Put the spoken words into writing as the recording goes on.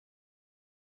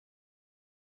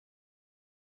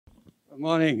Good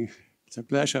morning. It's a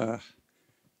pleasure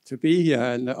to be here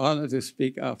and an honor to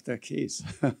speak after Keith.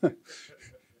 The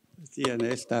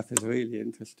DNA stuff is really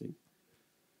interesting.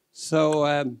 So,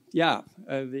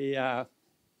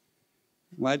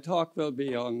 my talk will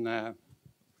be on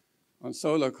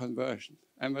solar conversion.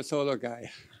 I'm a solar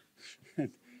guy.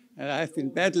 And I've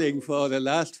been battling for the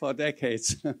last 4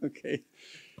 decades, okay,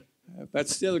 but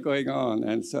still going on.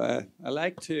 And so I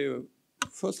like to,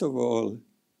 first of all,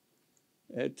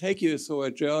 take you through a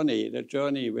journey, the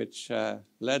journey which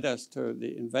led us to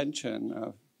the invention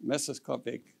of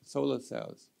mesoscopic solar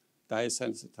cells,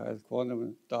 dye-sensitized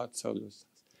quantum dot solar cells.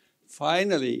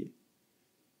 Finally,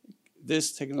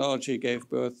 this technology gave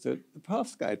birth to the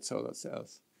Perovskite solar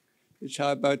cells, which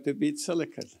are about to beat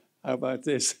silicon. How about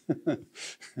this? And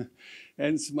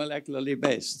it's molecularly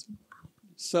based.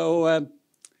 So,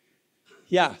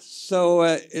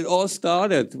 it all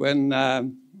started when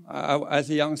as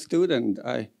a young student,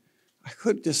 I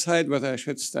couldn't decide whether I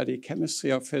should study chemistry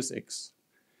or physics.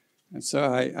 And so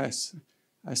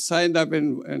I signed up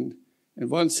in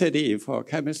one city for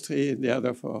chemistry and the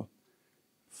other for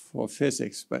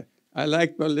physics. But I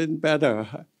liked Berlin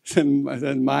better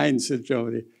than Mainz in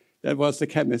Germany. That was the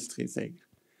chemistry thing.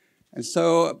 And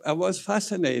so I was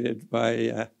fascinated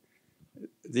by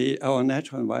our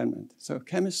natural environment. So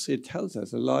chemistry tells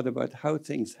us a lot about how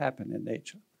things happen in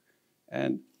nature.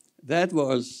 And that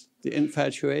was the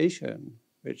infatuation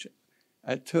which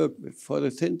I took with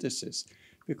photosynthesis,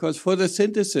 because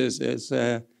photosynthesis is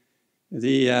the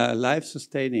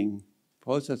life-sustaining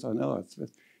process on Earth.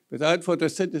 Without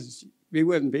photosynthesis, we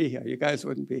wouldn't be here. You guys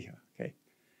wouldn't be here, okay?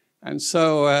 And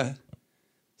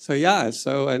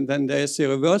and then there's the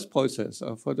reverse process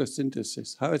of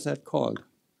photosynthesis. How is that called?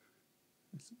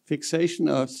 Fixation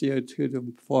of CO2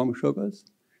 to form sugars.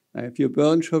 Now, if you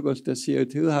burn sugars to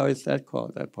CO2, how is that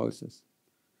called, that process?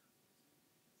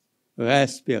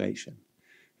 Respiration.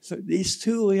 So these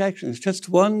two reactions, just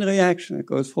one reaction that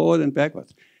goes forward and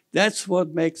backwards, that's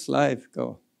what makes life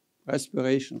go,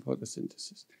 respiration,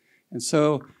 photosynthesis. And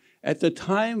so at the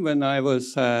time when I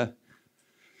was a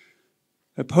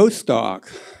postdoc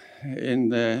in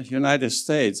the United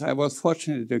States, I was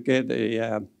fortunate to get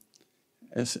a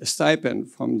stipend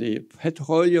from the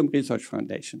Petroleum Research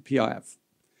Foundation, PRF.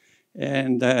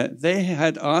 And they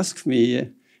had asked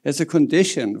me as a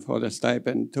condition for the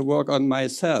stipend to work on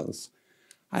micelles.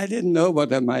 I didn't know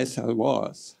what a micelle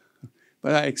was,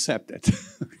 but I accepted.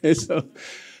 Okay,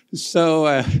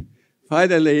 so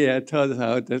finally it turns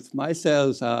out that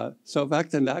micelles are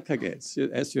surfactant aggregates.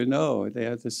 As you know, they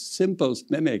are the simplest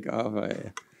mimic of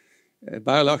a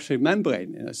biological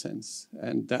membrane in a sense.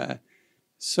 And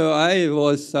so I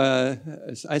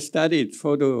studied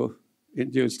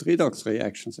photo-induced redox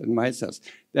reactions in micelles.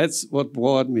 That's what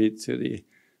brought me to the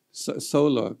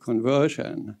solar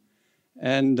conversion.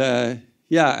 And and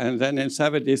then in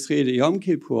 1973, the Yom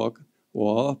Kippur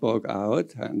War broke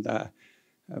out. And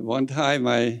one time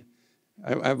I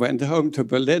went home to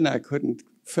Berlin. I couldn't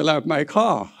fill up my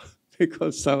car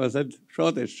because there was a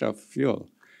shortage of fuel.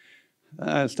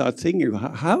 I started thinking,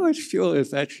 how much fuel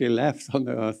is actually left on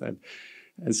the Earth?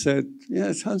 And so,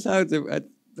 it turns out that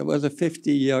there was a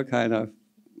 50-year kind of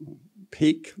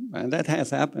peak, and that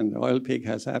has happened. The oil peak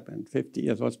has happened. 50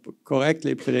 years was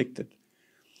correctly predicted.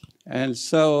 And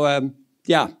so,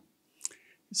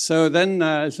 so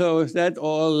that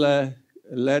all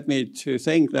led me to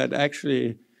think that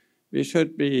actually we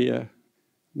should be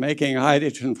making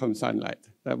hydrogen from sunlight.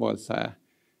 That was a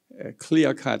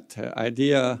clear-cut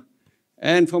idea.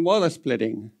 And from water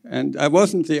splitting. And I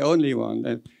wasn't the only one.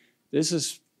 And this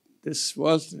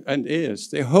was and is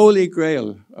the holy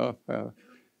grail of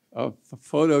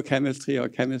photochemistry or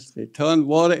chemistry. Turn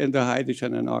water into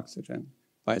hydrogen and oxygen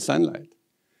by sunlight.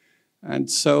 And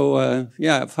so,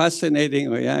 fascinating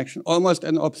reaction, almost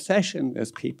an obsession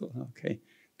with people, okay,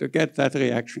 to get that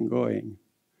reaction going.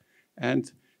 And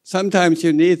sometimes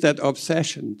you need that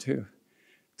obsession to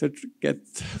get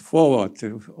forward,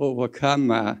 to overcome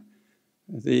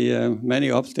the many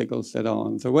obstacles that are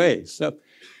on the way. So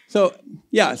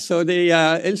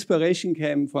the inspiration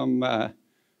came from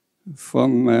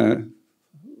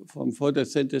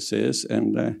photosynthesis,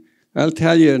 and I'll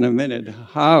tell you in a minute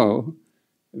how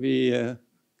we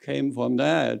came from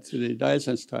that to the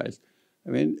dye-sensitized. I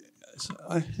mean,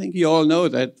 I think you all know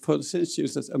that photosynthesis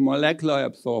uses a molecular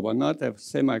absorber, not a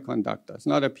semiconductor. It's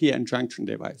not a p-n junction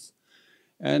device.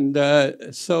 And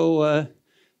so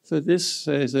this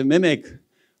is a mimic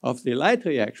of the light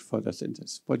reaction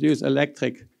photosynthesis, produce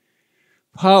electric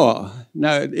power.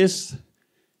 Now, does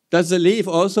the leaf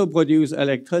also produce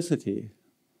electricity?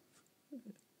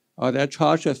 Are there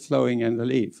charges flowing in the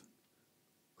leaf?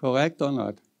 Correct or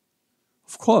not?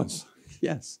 Of course,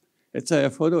 yes. It's a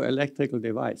photoelectrical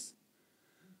device.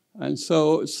 And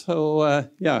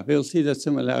yeah, we'll see the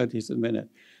similarities in a minute.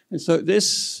 And so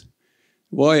this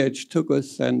voyage took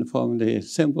us then from the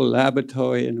simple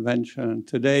laboratory invention.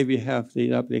 Today we have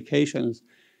the applications.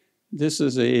 This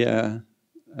is a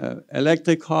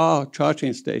electric car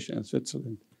charging station in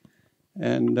Switzerland.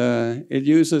 And it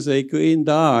uses a green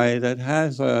dye that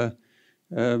has a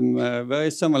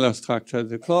very similar structure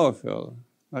to chlorophyll,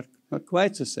 not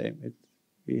quite the same.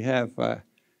 We have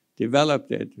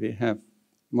developed it, we have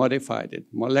modified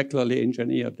it, molecularly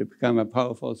engineered to become a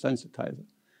powerful sensitizer.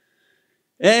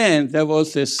 And there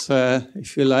was this,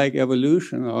 if you like,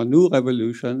 evolution or new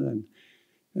revolution,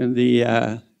 and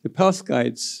the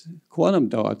Perovskites quantum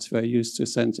dots were used to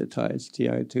sensitize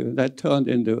TI2. That turned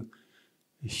into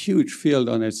a huge field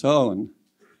on its own.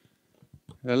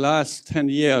 The last 10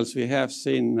 years, we have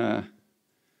seen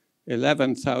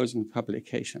 11,000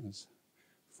 publications.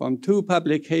 From 2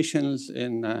 publications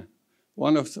in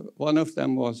one of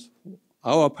them was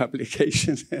our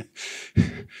publication.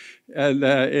 And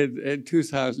in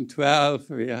 2012,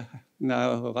 we are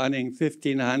now running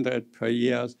 1,500 per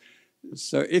year.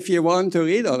 So if you want to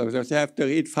read all of those, you have to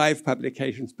read 5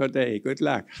 publications per day. Good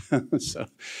luck.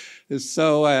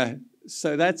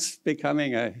 So that's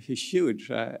becoming a huge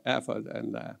effort.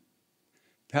 And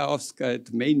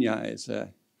Perovskite mania is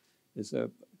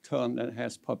a term that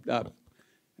has popped up.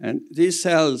 And these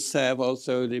cells have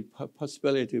also the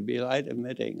possibility to be light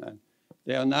emitting. And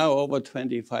they are now over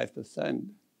 25%,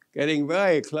 getting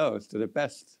very close to the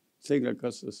best single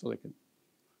crystal silicon.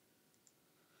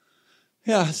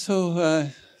 Yeah, so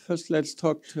first let's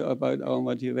talk about our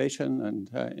motivation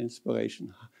and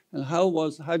inspiration. And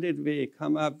how did we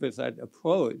come up with that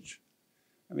approach?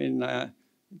 I mean,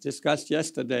 discussed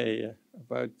yesterday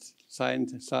about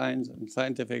science and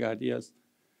scientific ideas.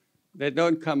 They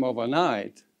don't come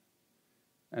overnight.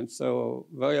 And so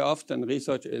very often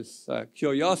research is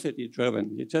curiosity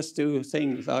driven. You just do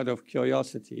things out of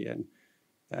curiosity, and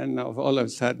then all of a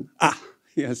sudden,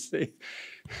 here's the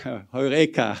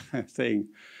Eureka thing,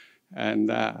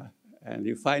 and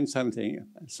you find something.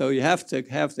 So you have to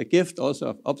have the gift also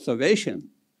of observation.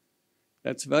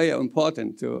 That's very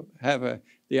important to have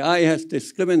the eye has to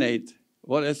discriminate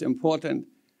what is important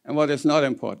and what is not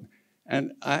important.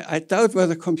 And I doubt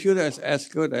whether the computer is as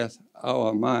good as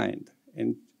our mind.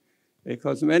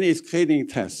 Because many screening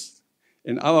tests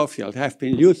in our field have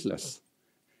been useless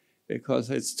because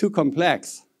it's too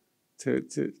complex to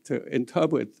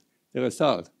interpret the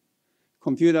result.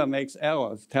 Computer makes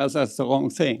errors, tells us the wrong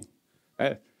thing.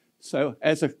 So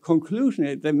as a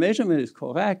conclusion, the measurement is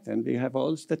correct and we have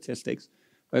all the statistics,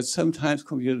 but sometimes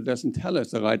computer doesn't tell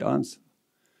us the right answer.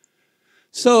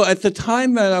 So at the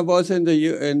time when I was in the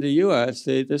US,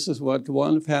 this is what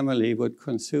one family would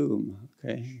consume,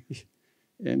 okay?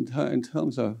 In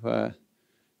terms of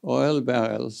oil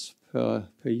barrels per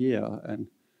year.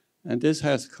 And this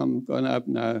has gone up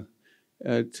now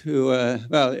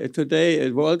to,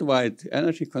 today, worldwide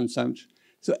energy consumption.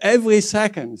 So every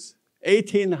second,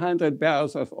 1,800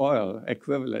 barrels of oil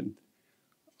equivalent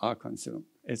are consumed.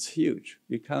 It's huge.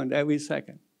 You count every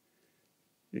second.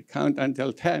 You count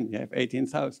until 10, you have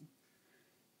 18,000.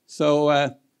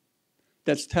 So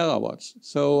that's terawatts.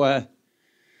 So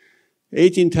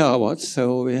 18 terawatts,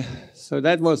 so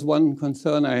that was one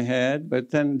concern I had,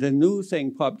 but then the new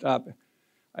thing popped up.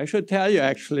 I should tell you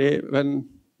actually, when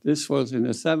this was in the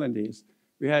 70s,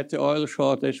 we had the oil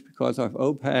shortage because of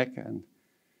OPEC,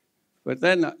 but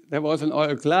then there was an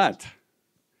oil glut.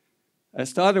 I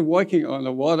started working on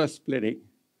the water splitting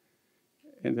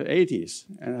in the 80s,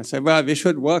 and I said, well, we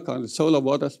should work on the solar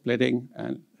water splitting,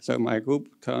 and so my group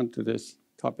turned to this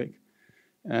topic.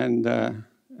 And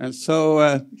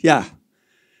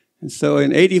so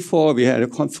in '84, we had a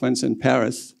conference in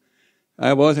Paris.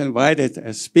 I was invited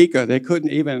as speaker. They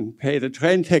couldn't even pay the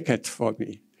train ticket for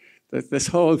me. This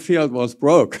whole field was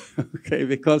broke, okay,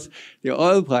 because the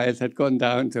oil price had gone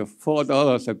down to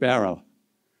 $4 a barrel.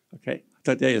 Okay,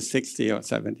 today is $60 or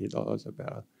 $70 a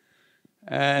barrel.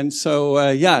 And so,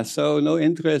 so no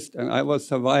interest, and I was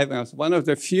surviving. I was one of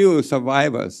the few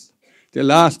survivors, the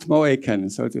last Mohican,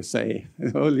 so to say,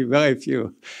 only very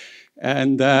few.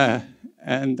 And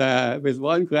with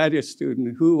one graduate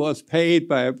student who was paid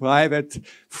by a private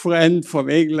friend from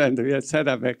England. We had set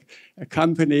up a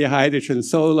company, Hydrogen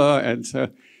Solar, and so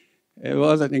it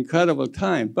was an incredible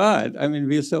time. But, I mean,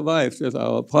 we survived with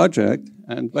our project,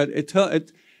 but it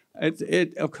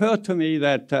occurred to me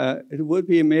that it would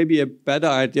be maybe a better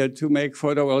idea to make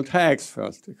photovoltaics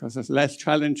first, because it's less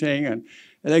challenging, and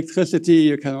electricity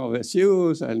you can always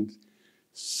use. And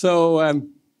so,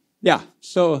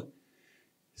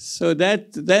 So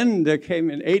then there came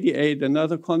in '88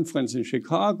 another conference in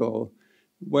Chicago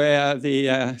where the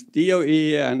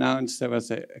DOE announced there was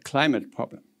a climate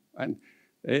problem. And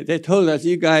they told us,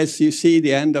 you guys, you see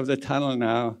the end of the tunnel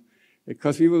now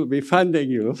because we will be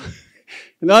funding you.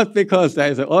 Not because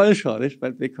there's an oil shortage,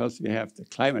 but because we have the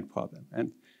climate problem.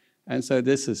 And so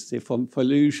this is the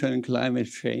pollution,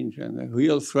 climate change, and a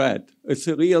real threat. It's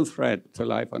a real threat to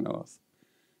life on Earth.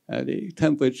 The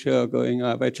temperature going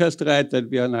up. I just read that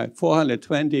we are now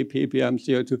 420 ppm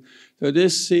CO2. So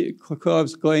this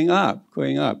curve's going up.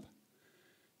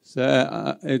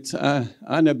 So it's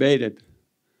unabated.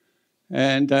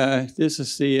 And this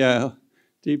is the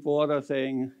deep water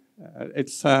thing.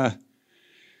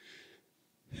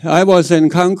 I was in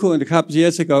Cancun a couple of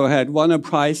years ago. I had won a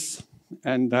prize.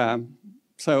 And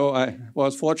so I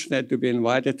was fortunate to be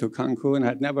invited to Cancun.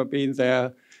 I'd never been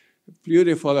there.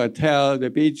 Beautiful hotel, the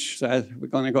beach, said we're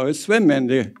going to go swim in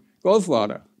the Gulf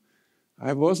water.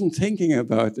 I wasn't thinking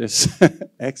about this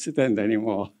accident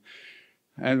anymore.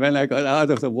 And when I got out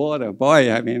of the water, boy,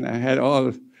 I mean, I had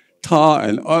all tar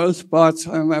and oil spots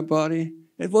on my body.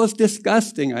 It was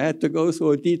disgusting. I had to go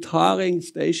through a detarring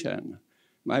station.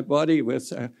 My body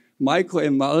with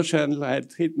microemulsion, I had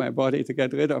to treat my body to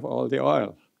get rid of all the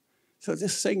oil. So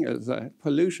this thing is,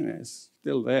 pollution is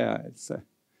still there. It's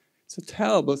a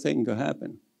terrible thing to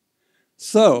happen.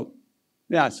 So,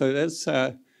 yeah, so that's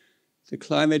the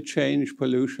climate change,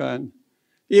 pollution.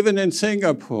 Even in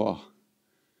Singapore,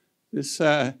 this,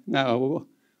 now,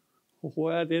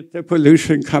 where did the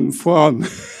pollution come from?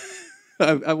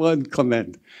 I won't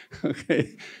comment,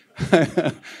 okay?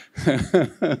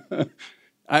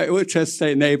 I would just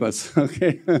say neighbors,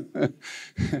 okay?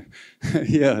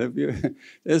 Yeah,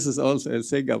 this is also in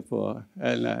Singapore,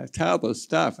 and terrible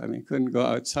stuff. I mean, couldn't go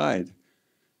outside.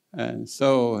 And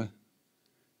so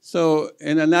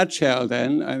in a nutshell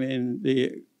then, I mean,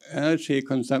 the energy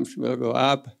consumption will go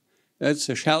up. That's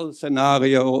the Shell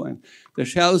scenario, and the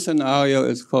Shell scenario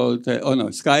is called,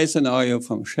 Sky scenario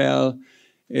from Shell.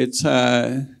 It's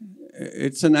an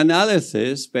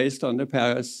analysis based on the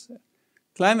Paris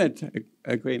Climate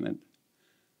Agreement.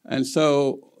 And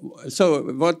so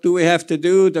what do we have to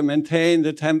do to maintain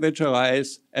the temperature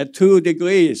rise at 2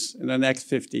 degrees in the next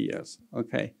 50 years?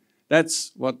 Okay,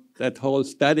 that's what that whole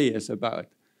study is about.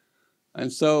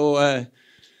 And so,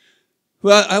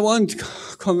 well, I won't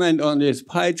comment on these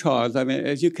pie charts. I mean,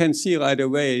 as you can see right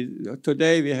away,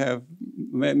 today we have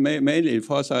mainly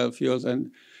fossil fuels,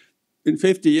 and in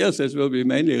 50 years, this will be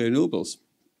mainly renewables.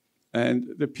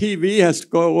 And the PV has to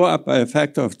go up by a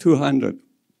factor of 200.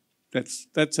 That's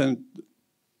the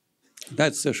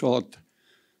short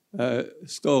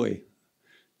story.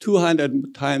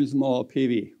 200 times more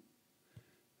PV.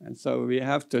 And so we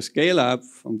have to scale up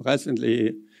from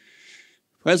presently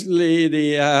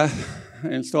the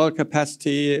installed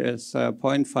capacity is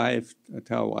 0.5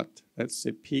 terawatt. That's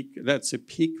the peak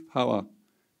power.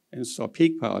 And so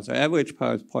peak power, so average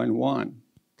power is 0.1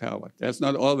 terawatt. There's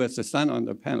not always the sun on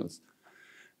the panels.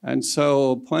 And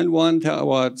so 0.1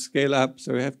 terawatt scale up,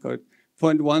 so we have got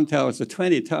 0.1 terawatts to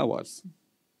 20 terawatts.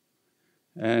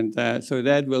 And so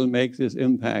that will make this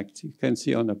impact, you can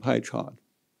see on the pie chart.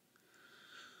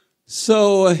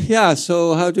 So yeah,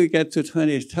 so how do we get to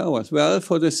 20 terawatts? Well,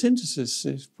 photosynthesis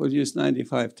is produced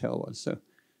 95 terawatts. So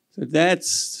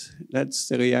that's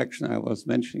the reaction I was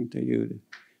mentioning to you.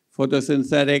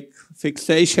 Photosynthetic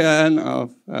fixation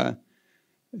of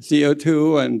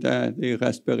CO2 and the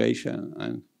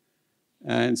respiration.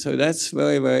 And so that's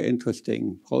very, very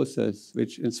interesting process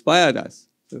which inspired us.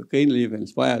 So Greenleaf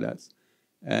inspired us.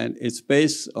 And it's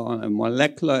based on a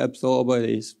molecular absorber,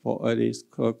 these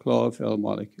chlorophyll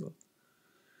molecule.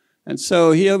 And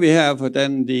so here we have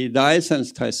then the dye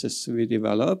sensitized system we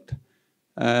developed.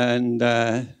 And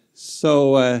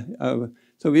so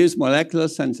we use molecular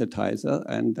sensitizer,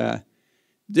 and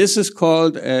this is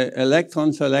called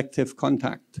electron selective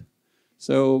contact.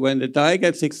 So when the dye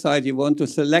gets excited, you want to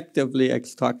selectively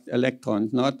extract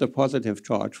electrons, not the positive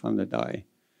charge from the dye.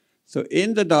 So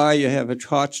in the dye, you have a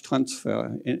charge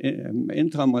transfer,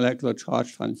 intramolecular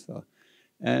charge transfer.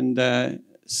 And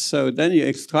so then you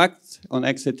extract on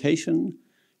excitation,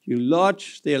 you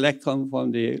launch the electron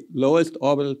from the lowest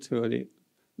orbital to the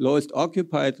lowest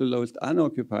occupied to lowest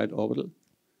unoccupied orbital.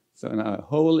 So now a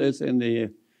hole is in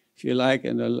the, if you like,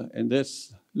 in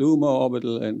this LUMO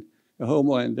orbital, and the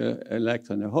HOMO and the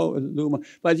electron, the LUMO.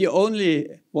 But you only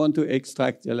want to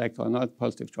extract the electron, not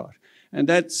positive charge. And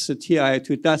that's the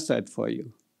TiO2 does that for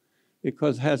you,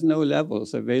 because it has no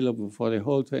levels available for the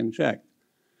hole to inject.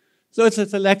 So it's a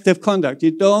selective conduct.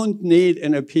 You don't need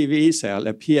in a PV cell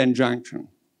a PN junction.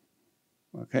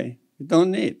 Okay? You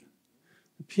don't need.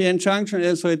 PN junction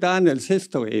is redundant, it's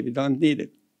history, we don't need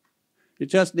it. You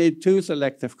just need two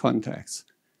selective contacts.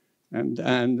 And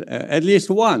at least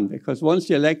one, because once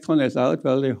the electron is out,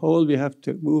 well, the hole, we have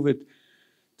to move it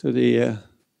to the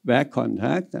back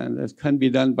contact, and it can be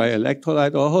done by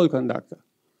electrolyte or hole conductor.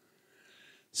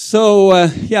 So,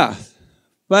 yeah,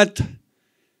 but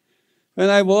when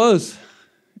I was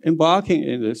embarking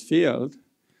in this field,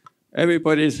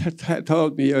 everybody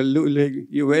told me,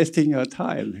 you're wasting your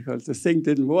time because the thing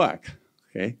didn't work,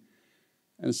 okay?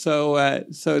 And so,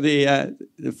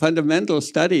 the fundamental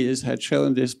studies had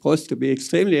shown this supposed to be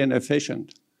extremely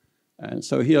inefficient. And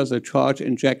so here's a charge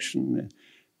injection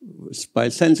by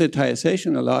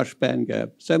sensitization, a large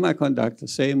bandgap semiconductor,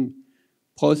 same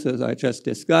process I just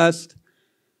discussed.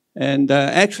 And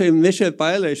actually, Michelle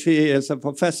Byler, she is a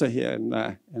professor here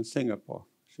in Singapore.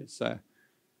 She's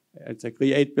at the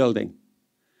Create building.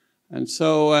 And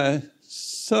so,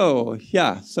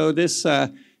 yeah, so this,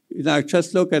 now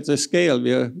just look at the scale.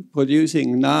 We are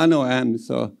producing nanoamps,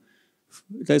 so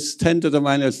that's 10 to the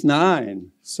minus 9.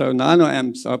 So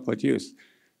nanoamps are produced.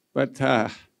 But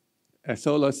a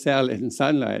solar cell in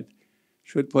sunlight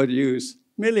should produce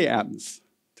milliamps,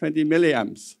 20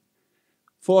 milliamps,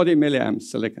 40 milliamps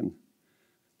silicon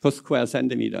per square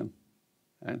centimeter.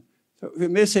 And so we're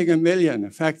missing a million,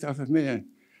 a factor of a million.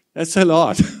 That's a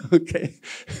lot, okay?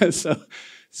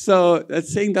 So that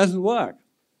thing doesn't work.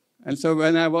 And so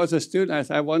when I was a student, I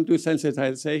said, I want to do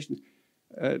sensitization.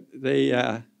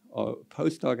 Or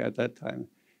postdoc at that time,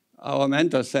 our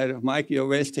mentor said, Mike, you're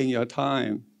wasting your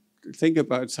time. Think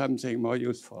about something more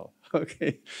useful,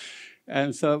 okay?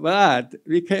 And so, but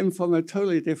we came from a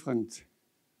totally different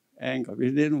angle.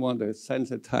 We didn't want to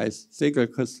sensitize single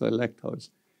crystal electrodes.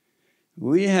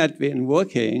 We had been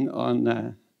working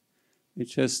on, we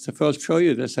just first show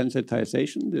you the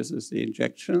sensitization. This is the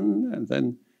injection, and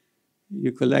then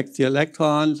you collect the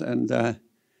electrons, and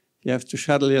you have to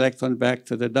shuttle the electron back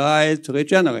to the dye to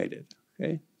regenerate it,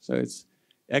 okay? So it's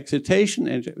excitation,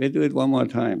 and we do it one more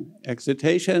time.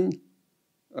 Excitation,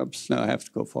 oops, now I have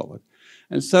to go forward.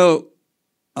 And so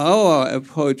our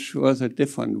approach was a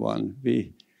different one.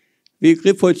 We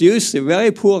reproduced the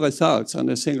very poor results on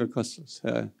the single crystals.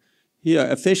 Here,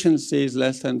 efficiency is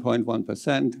less than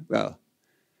 0.1%. Well,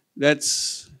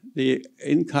 that's the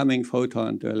incoming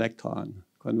photon to electron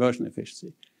conversion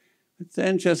efficiency. But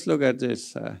then just look at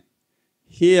this.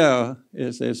 Here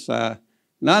is this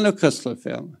nanocrystal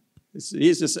film. This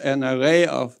is an array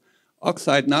of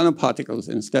oxide nanoparticles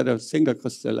instead of single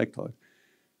crystal electrode.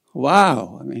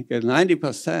 Wow, I mean, get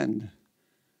 90%.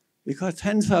 We got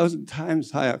 10,000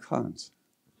 times higher counts.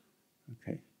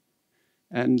 Okay.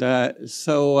 And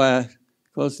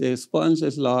because the response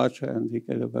is larger and we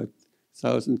get about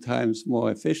 1,000 times more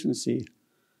efficiency.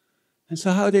 And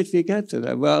so how did we get to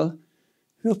that? Well,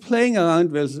 we were playing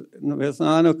around with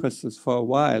nanocrystals for a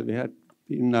while. We had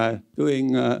been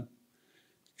doing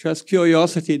just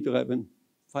curiosity-driven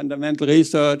fundamental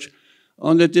research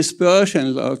on the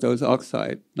dispersions of those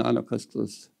oxide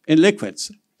nanocrystals in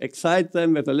liquids. Excite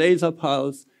them with a laser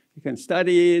pulse. You can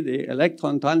study the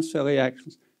electron transfer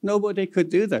reactions. Nobody could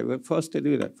do that. We were forced to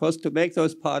do that, forced to make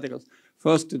those particles,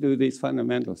 forced to do these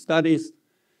fundamental studies.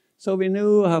 So we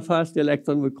knew how fast the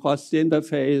electron would cross the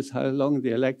interface, how long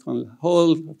the electron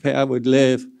hole pair would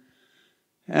live.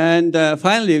 And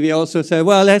finally, we also said,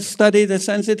 well, let's study the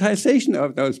sensitization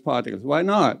of those particles. Why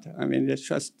not? I mean, let's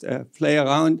just play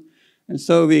around. And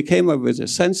so we came up with a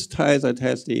sensitizer that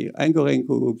has the anchoring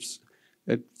groups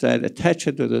that attach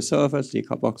it to the surface, the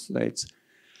carboxylates.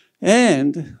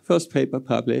 And first paper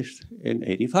published in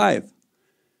 '85.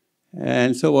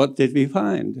 And so what did we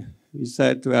find? We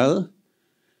said, well,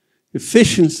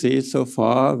 efficiency so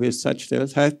far with such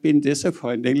deals has been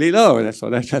disappointingly low. That's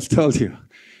what I just told you.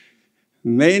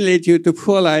 Mainly due to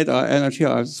poor light or energy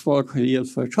or small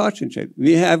yields for charge injection.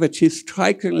 We have achieved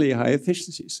strikingly high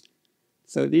efficiencies.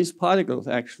 So these particles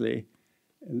actually,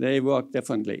 they work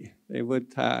differently. They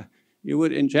would, you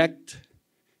would inject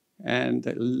and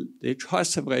the charge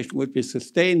separation would be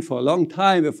sustained for a long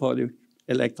time before the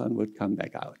electron would come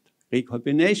back out.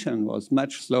 Recombination was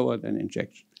much slower than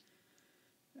injection.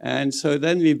 And so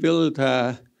then we built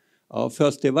our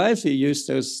first device. We used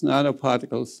those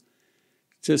nanoparticles,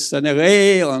 just an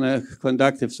array on a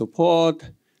conductive support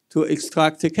to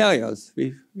extract the carriers.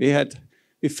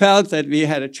 We felt that we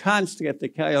had a chance to get the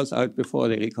carriers out before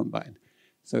they recombined.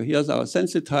 So here's our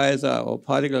sensitizer, our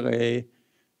particle array.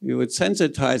 We would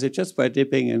sensitize it just by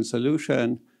dipping in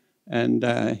solution. And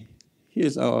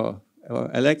here's our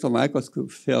electron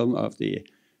microscope film of the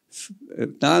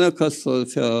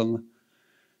nanocrystal film.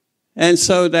 And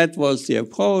so that was the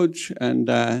approach. And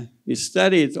we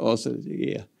studied also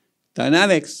the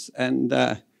dynamics and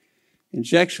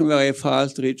injection very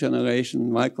fast,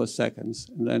 regeneration microseconds.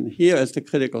 And then here is the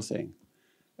critical thing.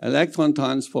 Electron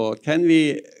transport. Can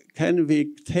we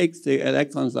take the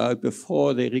electrons out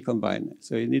before they recombine?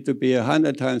 So you need to be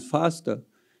 100 times faster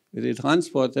with the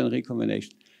transport than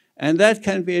recombination. And that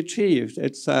can be achieved.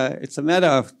 It's a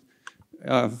matter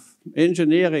of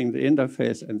engineering the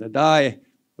interface and the die,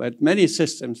 but many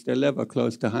systems deliver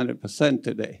close to 100%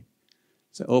 today.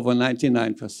 So over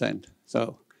 99%.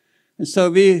 And so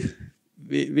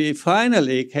we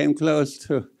finally came close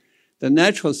to the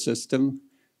natural system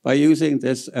by using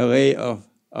this array of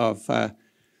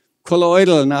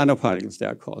colloidal nanoparticles, they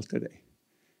are called today,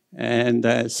 and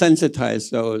sensitize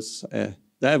those.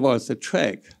 That was the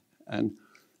trick. And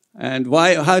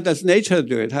why? How does nature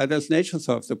do it? How does nature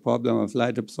solve the problem of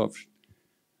light absorption?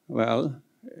 Well,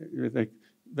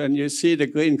 when you see the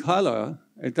green color,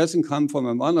 it doesn't come from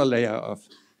a monolayer of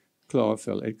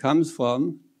chlorophyll. It comes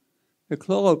from the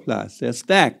chloroplasts. They're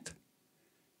stacked.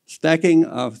 Stacking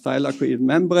of thylakoid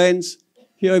membranes.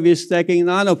 Here we're stacking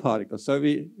nanoparticles. So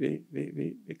we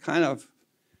kind of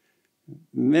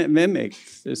mimic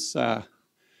this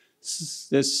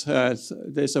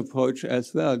approach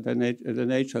as well, the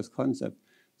nature's concept.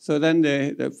 So then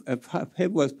a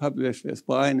paper was published with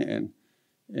Brian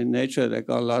in Nature that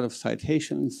got a lot of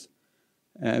citations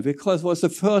because it was the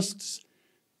first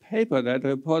paper that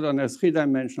reported on a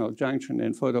three-dimensional junction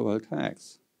in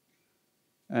photovoltaics.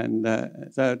 And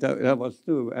that was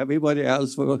new. Everybody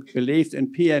else believed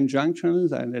in PN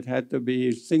junctions, and it had to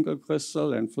be single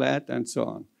crystal and flat and so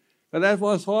on. But that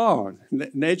was wrong.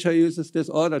 Nature uses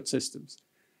disordered systems.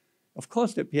 Of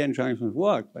course, the PN junctions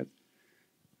work, but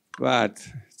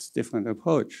it's a different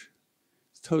approach.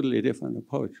 It's a totally different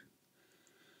approach.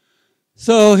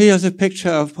 So here's a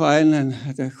picture of Brian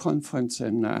at a conference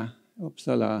in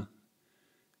Uppsala.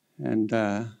 And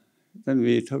then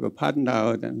we took a patent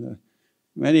out, and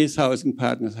many thousand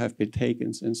patents have been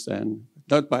taken since then.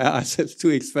 Not by us, it's too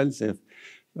expensive,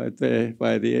 but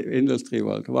by the industry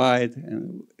worldwide.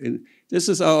 And this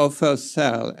is our first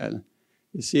cell. And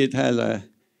you see it has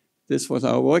this was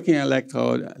our working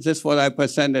electrode. This is what I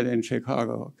presented in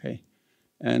Chicago, okay?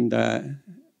 And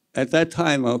at that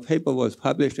time, our paper was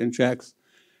published in JACS.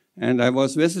 And I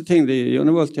was visiting the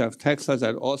University of Texas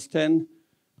at Austin.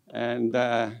 And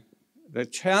the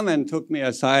chairman took me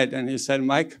aside and he said,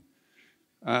 Mike,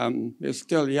 you're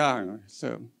still young,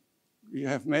 so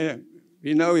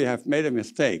we know you have made a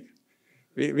mistake.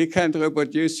 We can't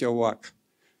reproduce your work.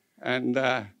 And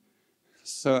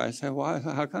so I said, well,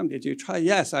 how come? Did you try?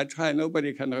 Yes, I tried.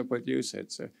 Nobody can reproduce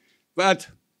it. So, but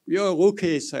you're a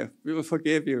rookie, so we will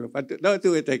forgive you, but don't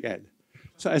do it again.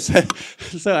 So I said,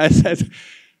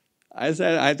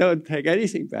 I don't take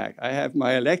anything back. I have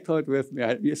my electrode with me.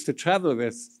 I used to travel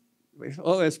with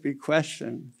always be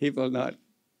questioned, people not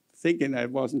thinking that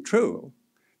it wasn't true.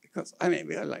 Because, I mean,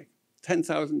 we are like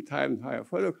 10,000 times higher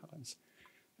photons.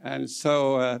 And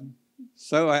so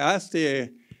I asked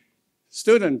the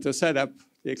student to set up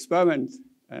the experiment.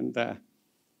 And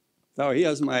so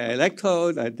here's my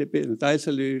electrode. I dip it in dye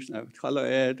solution. I color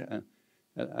it. And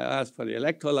I asked for the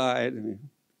electrolyte. And we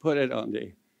put it on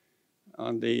the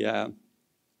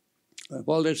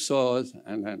voltage source.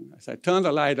 And then I said, turn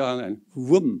the light on, and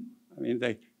whoom. I mean,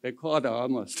 the quarter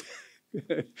almost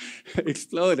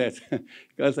exploded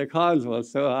because the current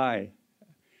was so high.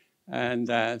 And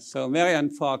so Marianne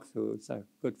Fox, who's a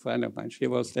good friend of mine, she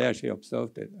was there, she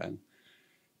observed it. And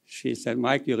she said,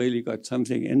 Mike, you really got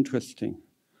something interesting.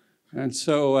 And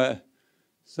so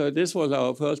this was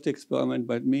our first experiment,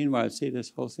 but meanwhile, see,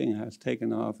 this whole thing has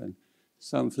taken off, and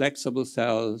some flexible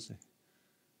cells.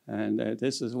 And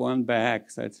this is one bag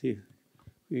that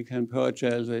you can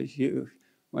purchase.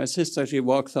 My sister, she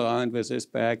walks around with this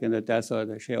bag in the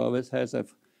desert. She always has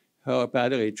her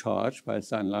battery charged by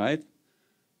sunlight.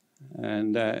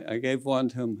 And I gave one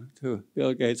to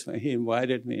Bill Gates when he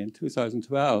invited me in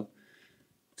 2012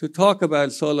 to talk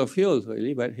about solar fuels,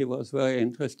 really. But he was very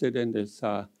interested in this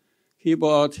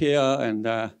keyboard here and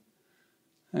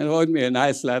wrote me a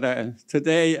nice letter. And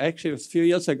today, actually, a few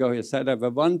years ago, he set up a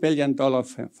 $1 billion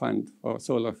fund for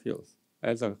solar fuels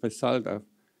as a result of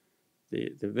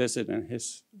the visit and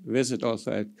his visit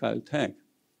also at Caltech.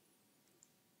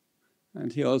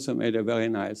 And he also made a very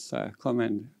nice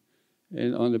comment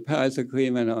on the Paris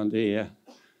Agreement on the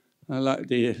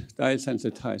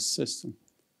dye-sensitized system.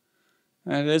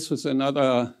 And this was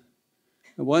another,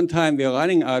 one time we were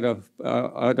running out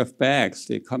of bags.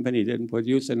 The company didn't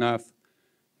produce enough.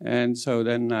 And so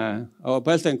then our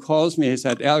president calls me, he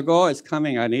said, Al Gore is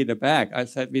coming, I need a bag. I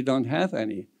said, we don't have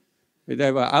any.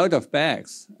 They were out of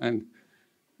bags. And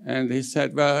And he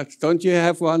said, well, don't you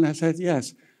have one? I said,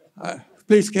 yes.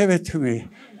 Please give it to me.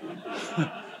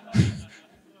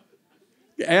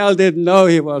 Al didn't know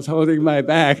he was holding my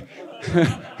bag.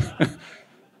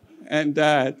 And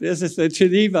this is the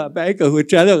Geneva banker who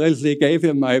generously gave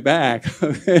him my bag.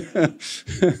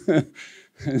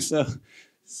 So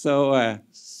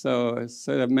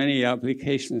there are many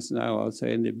applications now also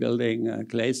in the building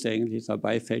glazing. These are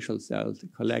bifacial cells to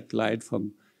collect light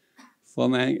from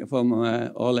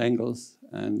all angles.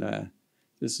 And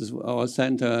this is our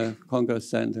center, Congress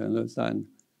Center in Lausanne.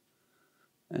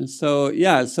 And so,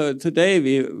 yeah, so today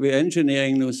we're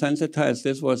engineering new sensitized.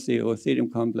 This was the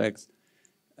ruthenium complex.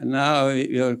 And now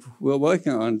we're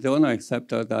working on donor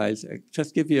acceptor dyes. I'll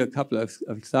just give you a couple of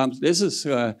examples. This is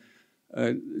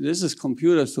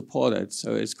computer supported,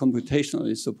 so it's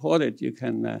computationally supported. You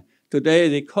can, today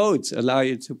the codes allow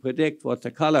you to predict what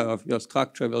the color of your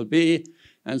structure will be.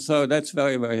 And so that's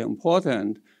very, very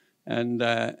important. And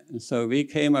so we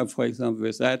came up, for example,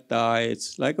 with that dye.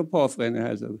 It's like a porphyrin.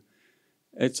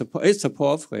 It's a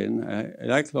porphyrin,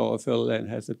 like chlorophyll, and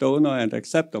has a donor and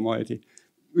acceptor moiety.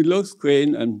 It looks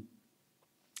green and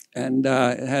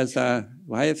it has a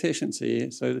high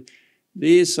efficiency. So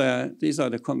these are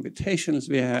the computations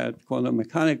we had, quantum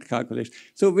mechanical calculation.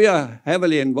 So we are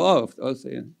heavily involved also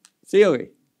in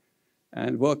theory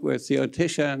and work with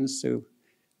theoreticians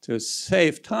to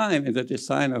save time in the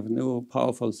design of new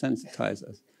powerful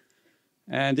sensitizers.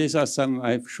 And these are some,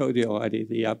 I've showed you already,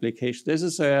 the application. This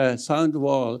is a sound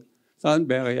wall, sound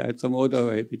barrier at the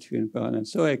motorway between Bern and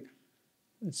Zurich.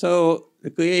 So the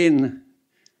green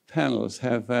panels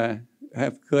have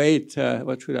great,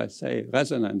 what should I say,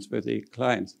 resonance with the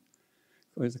clients,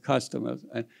 with the customers.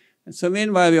 And so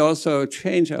meanwhile, we also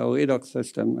change our redox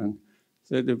system. And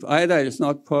so the iodide is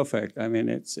not perfect. I mean,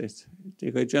 it's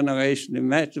the regeneration,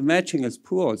 the matching is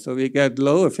poor, so we get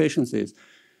low efficiencies.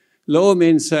 Low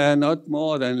means not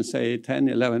more than, say, 10,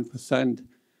 11%.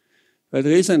 But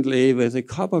recently, with the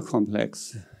copper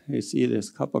complex, you see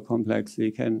this copper complex, we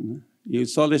can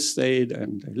use solid state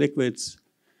and liquids,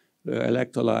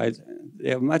 electrolytes.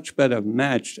 They are much better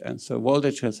matched, and so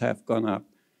voltages have gone up.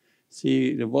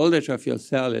 See, the voltage of your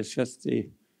cell is just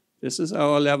this is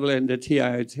our level in the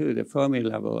TiO2, the Fermi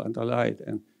level under light,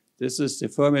 and this is the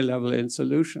Fermi level in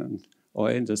solution or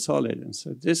in the solid. And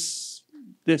so this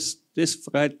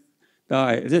red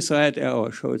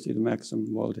arrow shows you the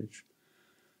maximum voltage.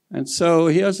 And so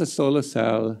here's a solar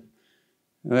cell,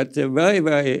 but they're very,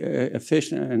 very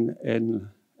efficient in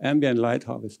ambient light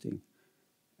harvesting.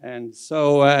 And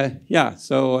so,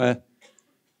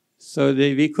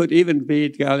 we could even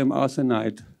beat gallium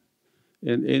arsenide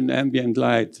in ambient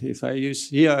light. If I use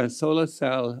here a solar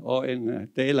cell or in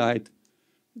daylight,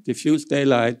 diffuse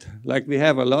daylight, like we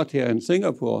have a lot here in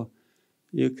Singapore,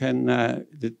 you can,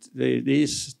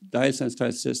 these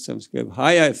dye-sensitized systems give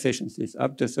higher efficiencies,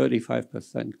 up to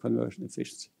 35% conversion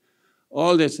efficiency.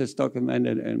 All this is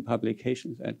documented in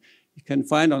publications, and you can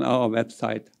find on our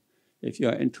website if you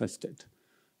are interested.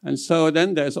 And so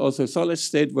then there's also a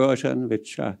solid-state version,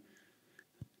 which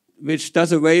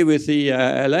does away with the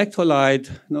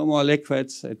electrolyte, no more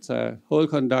liquids. It's a whole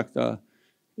conductor.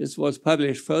 This was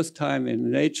published first time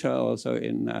in Nature, also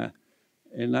in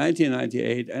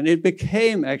 1998, and it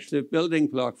became actually a building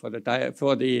block for the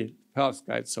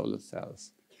perovskite solar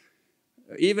cells.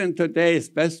 Even today's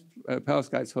best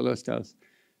perovskite solar cells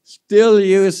still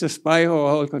use the spiral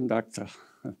hole conductor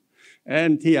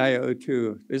and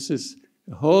TiO2. This is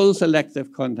the whole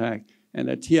selective contact, and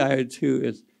the TiO2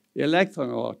 is the electron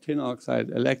or tin oxide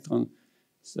electron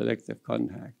selective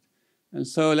contact. And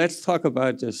so let's talk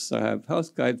about this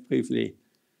perovskite briefly.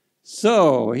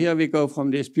 So here we go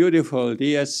from these beautiful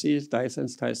DSCs,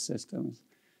 dye-sensitized systems,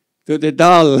 to the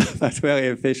dull but very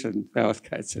efficient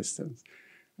perovskite systems.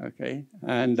 Okay,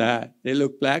 and they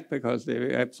look black because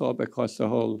they absorb across the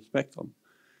whole spectrum.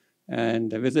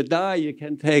 And with a dye, you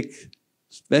can take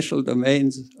special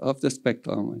domains of the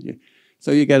spectrum.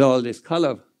 So you get all these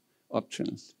color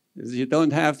options. You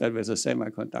don't have that with a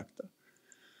semiconductor.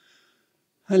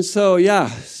 And so, yeah,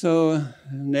 so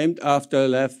named after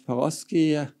Lev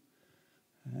Perovsky,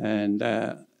 and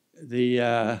there's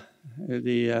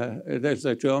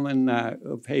a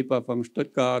German paper from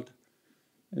Stuttgart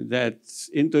that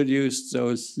introduced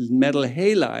those metal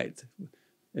halide.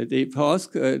 The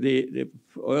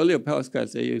earlier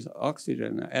perovskites, they use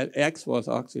oxygen. X was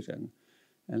oxygen.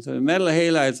 And so the metal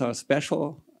halides are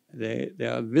special. They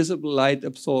are visible light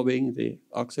absorbing. The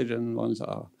oxygen ones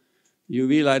are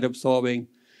UV light absorbing.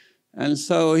 And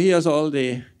so here's all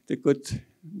the good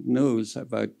news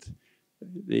about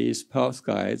these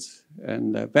perovskites.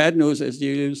 And bad news is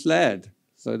you use lead.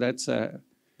 So that's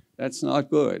That's not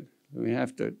good. We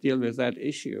have to deal with that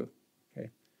issue.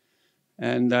 Okay,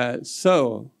 and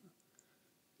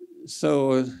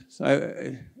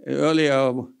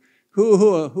earlier,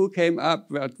 who came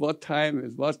up at what time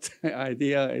with what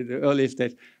idea in the early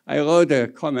stage? I wrote a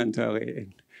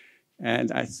commentary,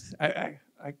 and I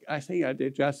think I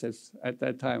did justice at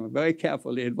that time very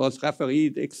carefully. It was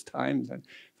refereed X times, and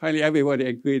finally everybody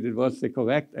agreed it was the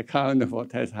correct account of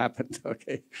what has happened.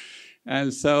 Okay,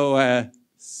 and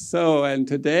and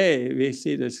today we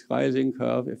see this rising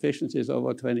curve. Efficiency is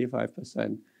over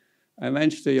 25%. I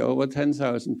mentioned to you over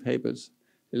 10,000 papers,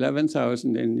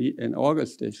 11,000 in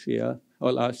August this year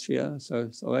or last year. So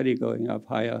it's already going up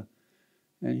higher.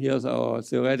 And here's our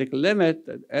theoretical limit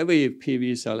that every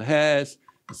PV cell has.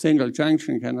 A single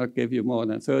junction cannot give you more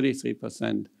than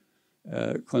 33%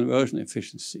 conversion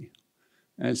efficiency.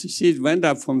 And as you see, it went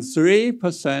up from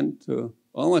 3% to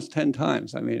almost 10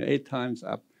 times. I mean, 8 times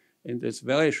up in this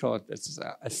very short. It's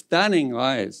a stunning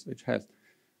rise, which has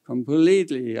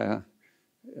completely,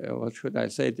 what should I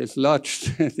say,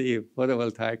 dislodged the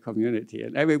photovoltaic community.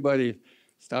 And everybody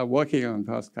started working on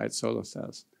perovskite solar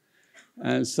cells.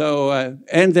 And so,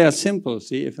 and they're simple.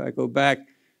 See, if I go back,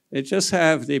 they just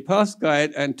have the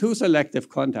perovskite and 2 selective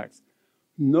contacts.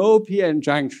 No p-n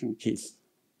junction, Keith.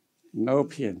 No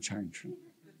p-n junction.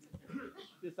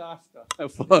 Disaster.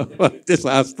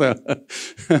 Disaster.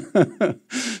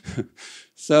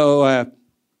 So,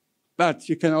 but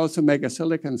you can also make a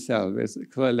silicon cell with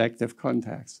selective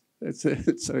contacts.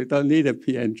 So you don't need a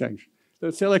p-n junction. So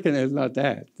silicon is not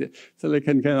that.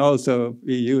 Silicon can also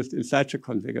be used in such a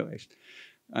configuration.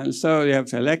 And so you have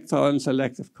the electron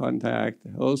selective contact,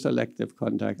 the whole selective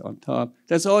contact on top.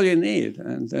 That's all you need.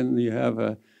 And then you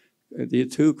have the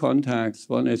 2 contacts.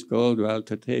 One is gold, well,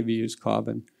 today we use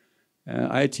carbon.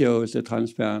 ITO is a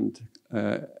transparent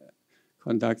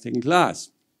conducting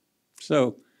glass.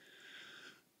 So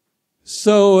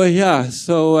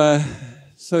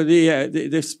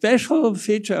the special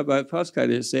feature about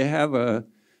perovskite is they have a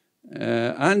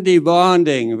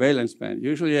undebonding valence band.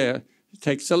 Usually you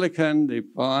take silicon, the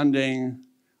bonding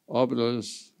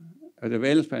orbitals, the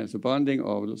valence band is the bonding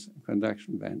orbitals and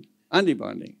conduction band.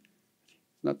 Undebonding.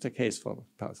 Not the case for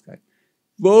perovskite.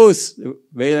 Both the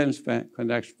valence band,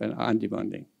 conduction band are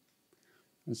undebonding.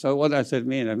 And so what does that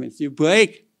mean? That means you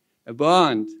break a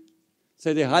bond,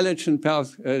 say the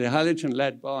halogen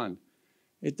lead bond.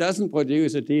 It doesn't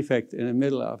produce a defect in the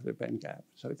middle of the band gap.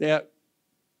 So they're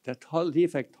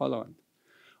defect tolerant.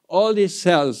 All these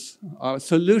cells are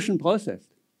solution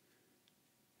processed.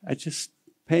 I just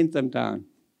paint them down.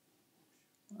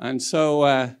 And so,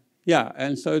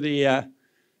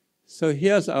 so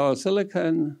here's our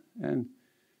silicon, and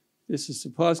this is the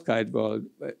perovskite world.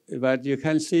 But you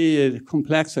can see the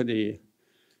complexity.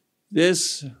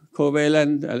 This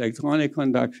covalent electronic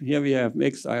conduction, here we have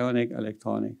mixed ionic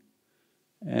electronic.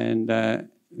 And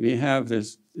we have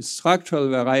this structural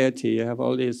variety. You have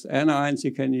all these anions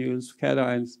you can use,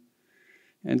 cations.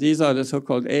 And these are the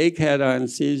so-called A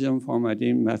cations, cesium,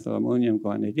 formaldin, methyl ammonium,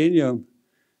 guanidinium.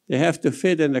 They have to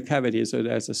fit in the cavity, so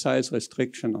there's a size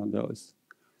restriction on those.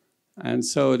 And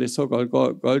so the so-called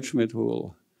Goldschmidt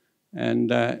rule. And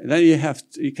then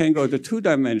you can go to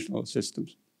 2-dimensional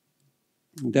systems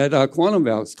that are quantum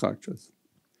well structures.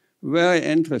 Very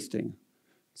interesting.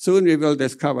 Soon we will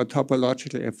discover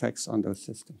topological effects on those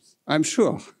systems, I'm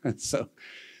sure. So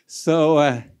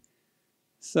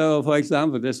for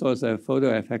example, this was a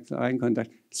photo effect ion contact.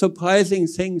 Surprising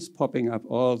things popping up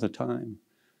all the time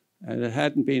that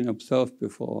hadn't been observed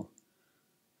before.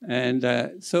 And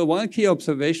so one key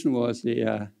observation was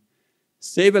the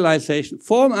stabilization.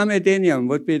 Form amidium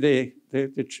would be the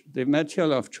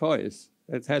material of choice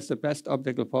that has the best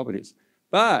optical properties.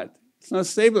 But it's not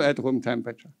stable at room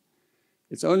temperature.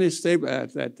 It's only stable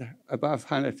at above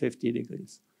 150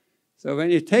 degrees. So when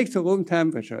you take the room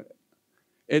temperature,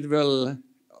 it will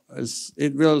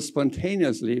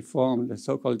spontaneously form the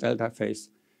so-called delta phase.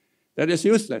 That is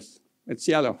useless. It's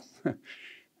yellow.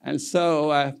 And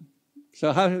so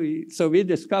we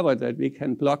discovered that we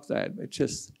can block that by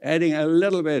just adding a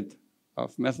little bit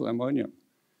of methyl ammonium.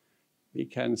 We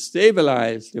can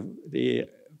stabilize the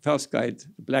perovskite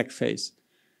black phase.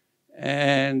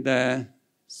 And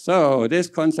so this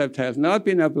concept has not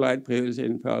been applied previously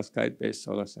in perovskite-based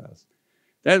solar cells.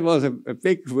 That was a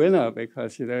big winner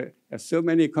because there are so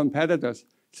many competitors.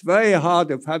 It's very hard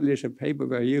to publish a paper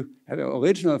where you have an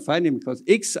original finding because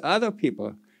X other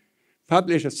people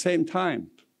publish at the same time.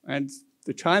 And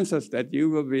the chances that you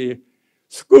will be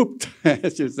scooped,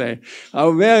 as you say,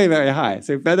 are very, very high.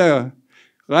 So you better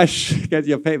rush, get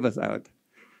your papers out.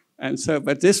 And so,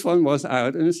 but this one was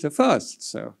out and it's the first.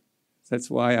 So that's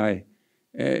why I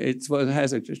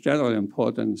has a general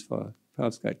importance for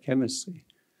perovskite chemistry.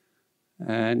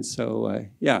 And so,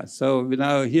 yeah, so we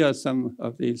now here are some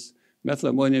of these methyl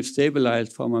ammonium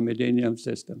stabilized formamidinium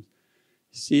systems.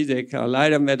 See, they are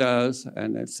light emitters,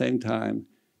 and at the same time,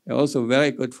 they're also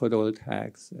very good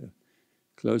photovoltaics,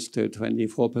 close to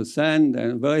 24%,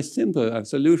 and very simple, a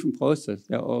solution process.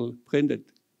 They're all printed.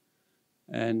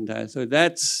 And so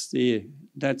that's the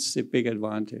big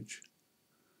advantage.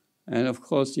 And of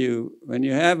course, when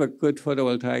you have a good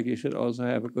photovoltaic, you should also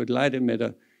have a good light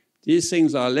emitter. These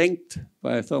things are linked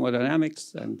by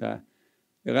thermodynamics, and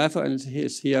the reference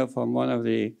is here from one of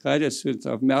the graduate students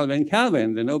of Melvin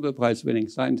Kelvin, the Nobel Prize-winning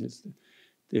scientist,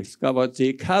 discovered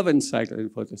the Kelvin cycle in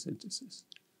photosynthesis.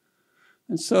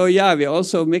 And so, yeah, we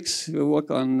also we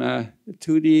work on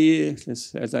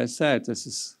 2D. As I said, this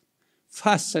is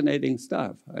fascinating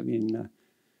stuff. I mean,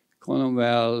 quantum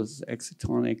wells,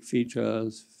 excitonic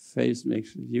features, phase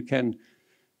mixtures. You can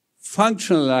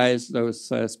functionalize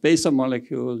those spacer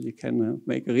molecules. You can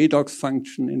make a redox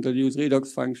function, introduce redox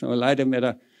function or light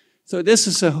emitter. So this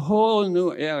is a whole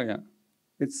new area.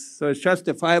 So it's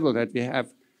justifiable that we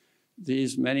have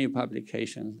these many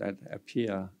publications that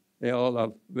appear. They all are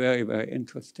very, very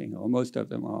interesting, or most of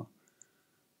them are.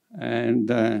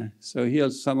 And so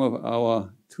here's some of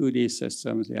our 2D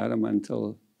systems, the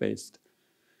elemental based.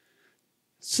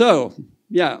 So,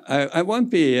 yeah, I won't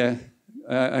be,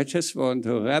 I just want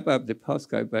to wrap up the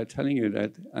postcard by telling you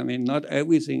that, I mean, not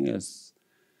everything is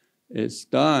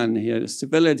done here. The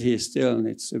stability still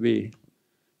needs to be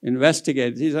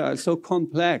investigated. These are so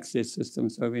complex, these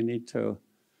systems, so we need to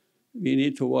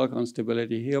work on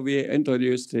stability. Here we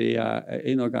introduced the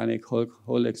inorganic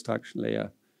whole extraction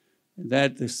layer.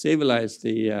 That stabilized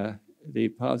the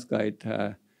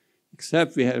perovskite,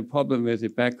 except we had a problem with the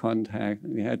back contact.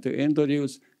 We had to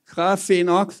introduce graphene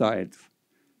oxide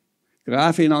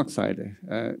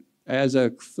as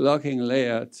a blocking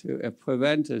layer to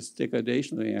prevent this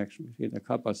degradation reaction between the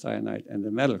copper cyanide and the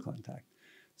metal contact.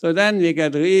 So then we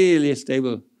get really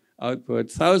stable output.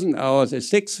 1,000 hours at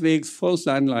 6 weeks, full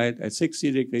sunlight at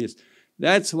 60 degrees.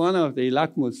 That's one of the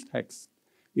litmus tests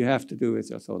you have to do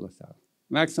with your solar cell.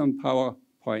 Maximum power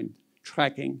point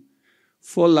tracking,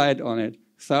 full light on it,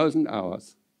 1,000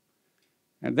 hours.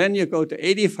 And then you go to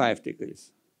 85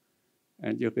 degrees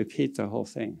and you repeat the whole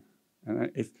thing.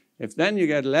 And if then you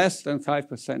get less than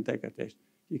 5% degradation,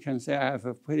 you can say, I have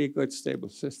a pretty good stable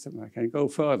system. I can go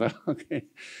further. Okay.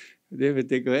 But if it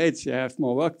degrades, you have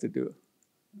more work to do.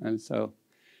 And so,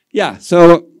 yeah,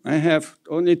 so I have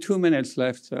only 2 minutes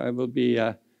left, so I will be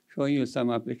showing you some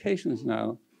applications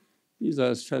now. These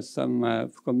are just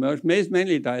some commercial,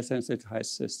 mainly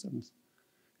dye-sensitized systems.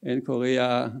 In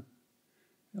Korea,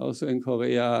 also in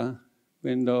Korea,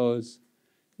 Windows.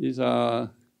 These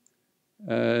are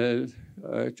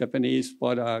Japanese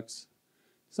products.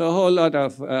 So a whole lot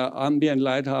of ambient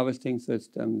light harvesting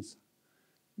systems.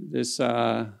 This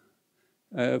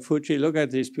Fuji, look at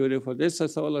this beautiful, this is a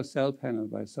solar cell panel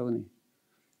by Sony.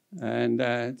 And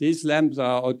these lamps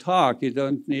are autark. You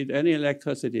don't need any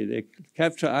electricity. They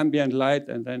capture ambient light,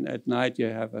 and then at night you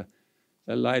have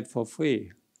the light for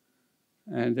free.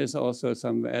 And there's also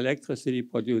some electricity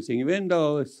producing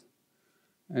windows.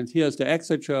 And here's the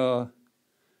Exeter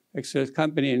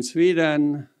company in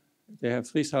Sweden. They have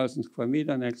 3,000 square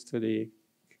meters next to the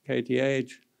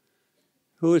KTH.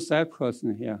 Who is that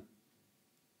person here?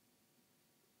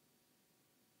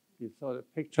 You saw the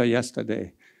picture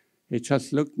yesterday. He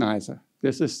just looked nicer.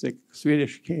 This is the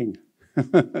Swedish king.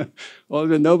 All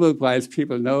the Nobel Prize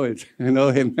people know it, know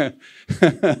him.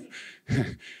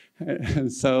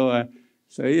 And so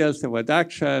here's the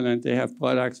production, and they have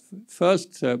products.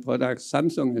 First products,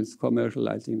 Samsung is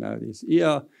commercializing now this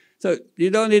year. So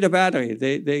you don't need a battery.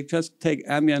 They just take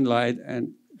ambient light,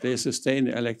 and they sustain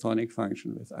the electronic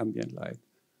function with ambient light.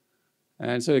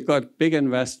 And so it got big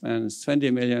investments, 20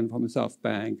 million from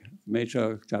SoftBank,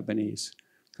 major Japanese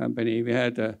company. We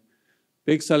had a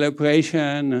big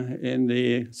celebration in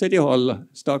the City Hall,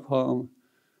 Stockholm.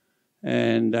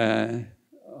 And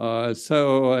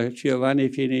so Giovanni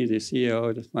Fini, the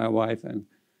CEO, that's my wife, and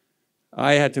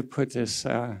I had to put his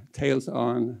tails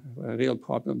on, a real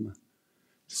problem.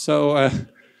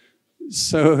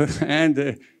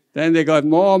 Then they got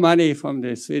more money from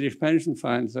the Swedish pension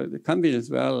fund, so the company as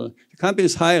well. The company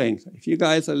is hiring. So if you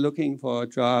guys are looking for a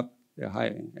job, they're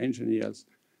hiring engineers,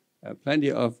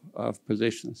 plenty of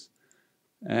positions.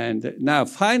 And now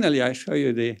finally I show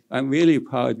you I'm really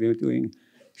proud we're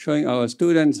showing our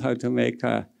students how to make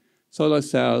solar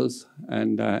cells.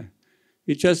 And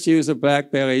you just use the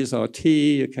blackberries or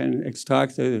tea. You can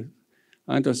extract the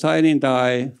anthocyanin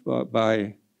dye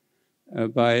by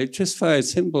just very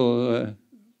simple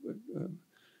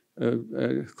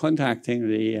contacting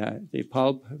the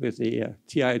pulp with the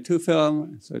Ti2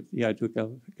 film. So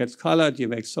Ti2 gets colored, you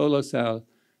make solar cell,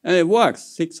 and it works,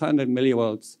 600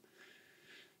 millivolts.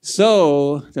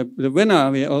 So the winner,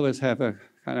 we always have a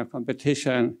kind of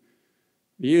competition.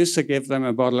 We used to give them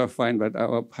a bottle of wine, but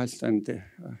our president,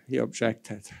 he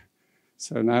objected.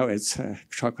 So now it's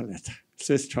chocolate,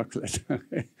 Swiss chocolate.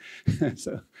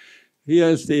 So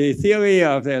here's the theory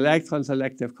of the electron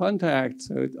selective contact.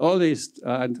 So all these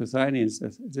anthocyanins,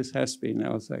 this has been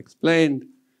also explained.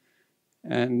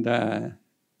 And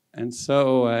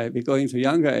so we're going to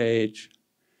younger age.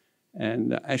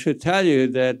 And I should tell you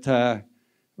that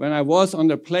when I was on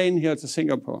the plane here to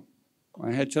Singapore,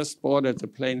 I had just boarded the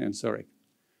plane in Zurich.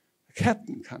 The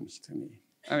captain comes to me.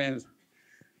 I mean,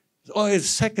 it's only the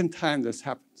second time this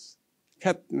happens. The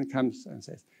captain comes and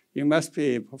says, "You must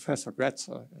be Professor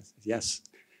Grätzel." I said, "Yes."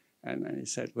 And then he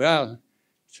said, "Well,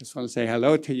 I just want to say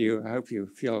hello to you. I hope you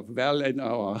feel well in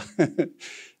our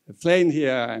plane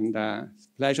here, and it's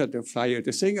a pleasure to fly you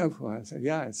to Singapore." I said,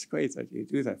 "Yeah, it's great that you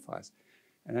do that for us."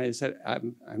 And I said,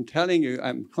 I'm telling you,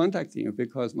 I'm contacting you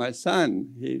because my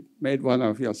son, he made one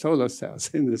of your solar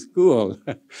cells in the school.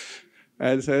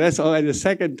 And so that's already the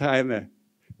second time a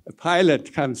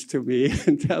pilot comes to me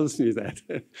and tells me that.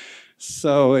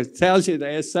 So it tells you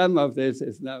there is some of this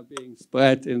is now being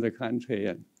spread in the country.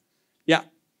 And yeah.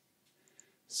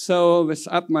 So it's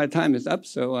up, my time is up,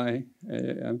 so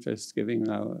I'm just giving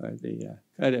now the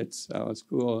credits, our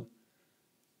school.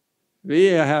 We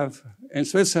have, in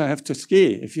Switzerland, have to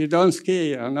ski. If you don't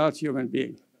ski, you're not a human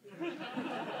being.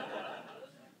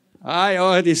 I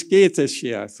already skied this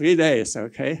year, 3 days,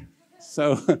 okay?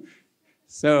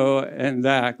 And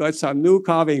got some new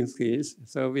carving skis.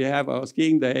 So we have our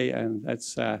skiing day, and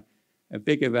that's a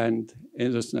big event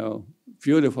in the snow.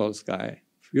 Beautiful sky,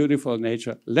 beautiful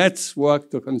nature. Let's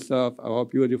work to conserve our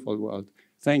beautiful world.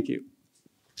 Thank you.